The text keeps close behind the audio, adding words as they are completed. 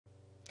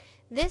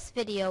This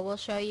video will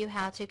show you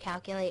how to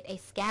calculate a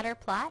scatter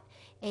plot,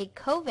 a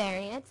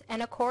covariance,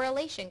 and a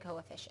correlation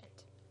coefficient.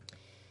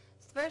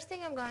 So the first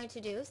thing I'm going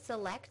to do is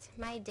select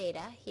my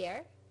data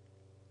here,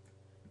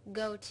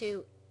 go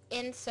to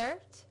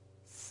Insert,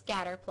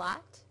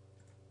 Scatterplot,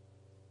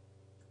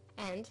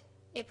 and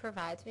it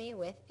provides me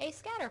with a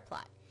scatter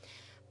plot.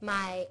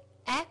 My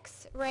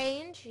X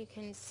range, you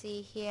can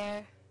see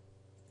here,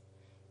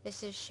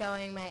 this is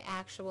showing my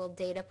actual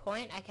data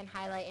point. I can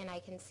highlight and I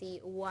can see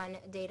one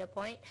data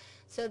point.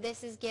 So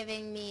this is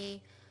giving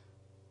me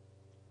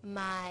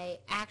my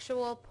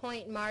actual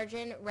point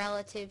margin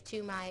relative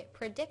to my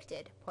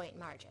predicted point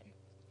margin.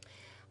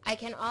 I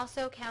can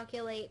also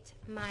calculate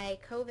my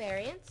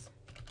covariance.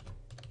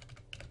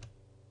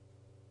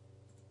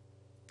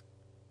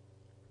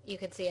 You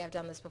can see I've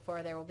done this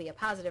before. There will be a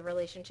positive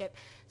relationship.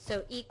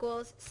 So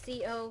equals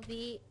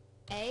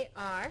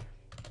COVAR,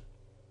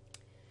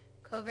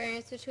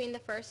 covariance between the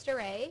first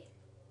array,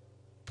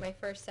 my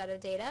first set of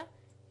data,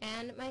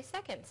 and my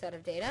second set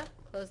of data.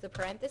 Close the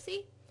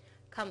parenthesis,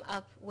 come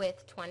up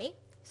with 20.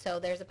 So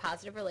there's a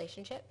positive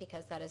relationship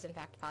because that is in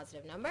fact a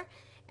positive number.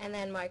 And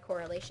then my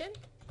correlation.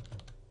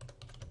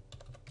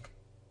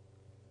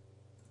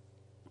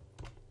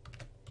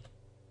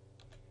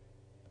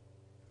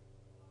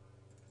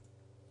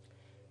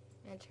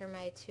 Enter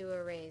my two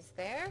arrays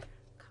there,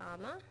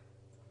 comma.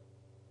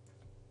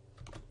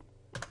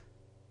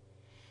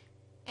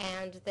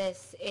 And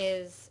this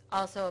is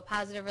also a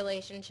positive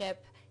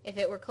relationship. If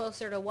it were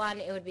closer to 1,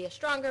 it would be a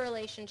stronger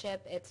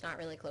relationship. It's not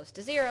really close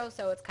to 0,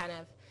 so it's kind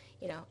of,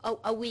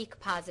 a weak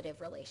positive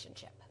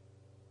relationship.